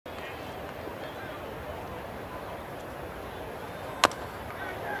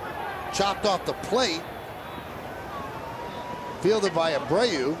chopped off the plate. Fielded by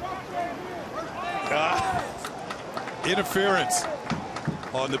Abreu. Interference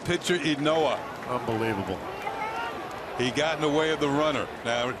on the pitcher Ynoa. Unbelievable. He got in the way of the runner.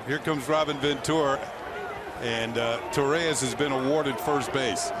 Now here comes Robin Ventura, and Torreyes has been awarded first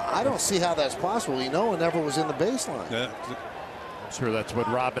base. I don't see how that's possible. Ynoa never was in the baseline. Yeah. I'm sure that's what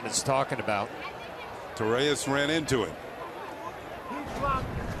Robin is talking about. Torreyes ran into him.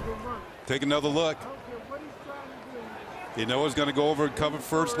 Take another look. Ynoa's going to go over and cover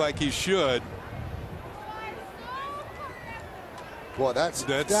first like he should. Boy, that's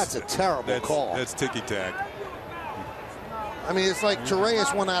a terrible call. That's ticky-tack. I mean, it's like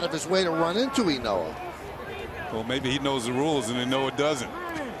Torreyes went out of his way to run into Ynoa. Well, maybe he knows the rules and Ynoa doesn't.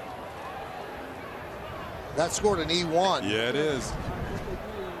 That scored an E1. Yeah, it is.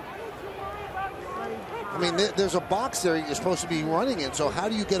 I mean, there's a box there you're supposed to be running in, so how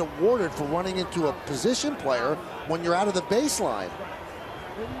do you get awarded for running into a position player when you're out of the baseline?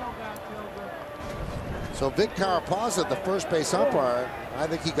 So Vic Carapazza, the first base umpire, I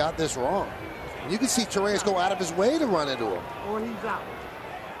think he got this wrong. You can see Torreyes go out of his way to run into him. Or he's out.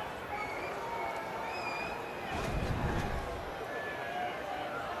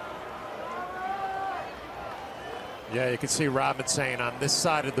 Yeah, you can see Robin saying on this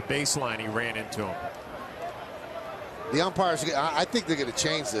side of the baseline he ran into him. The umpires, I think they're going to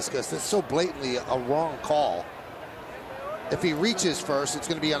change this because it's so blatantly a wrong call. If he reaches first, it's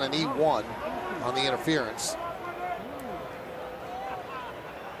going to be on an E1 on the interference.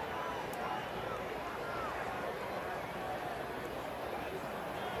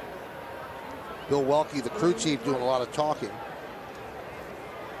 Bill Welke, the crew chief, doing a lot of talking.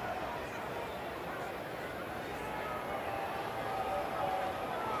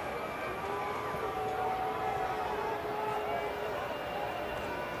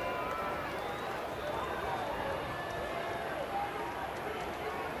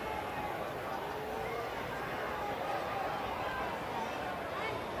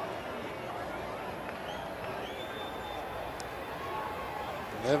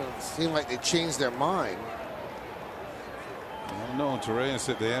 It doesn't seem like they changed their mind. I don't know. Torreyes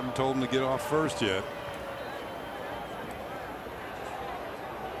said they haven't told him to get off first yet.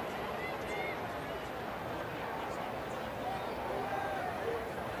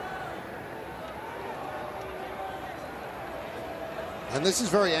 And this is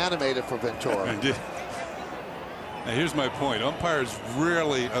very animated for Ventura. Now here's my point. Umpires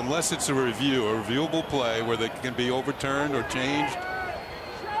rarely, unless it's a reviewable play where they can be overturned or changed,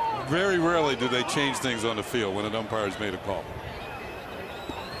 very rarely do they change things on the field when an umpire's made a call.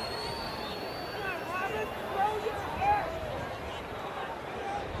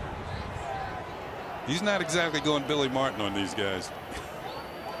 He's not exactly going Billy Martin on these guys.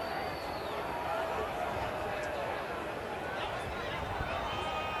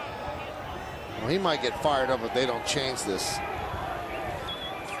 Well, he might get fired up if they don't change this.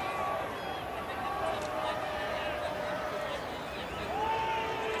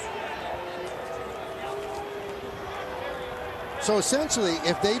 So essentially,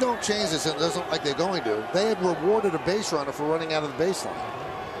 if they don't change this, and it doesn't look like they're going to, they had rewarded a base runner for running out of the baseline.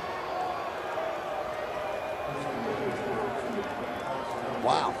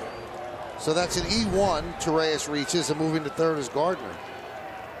 Wow. So that's an E1. Torreyes reaches, and moving to third is Gardner.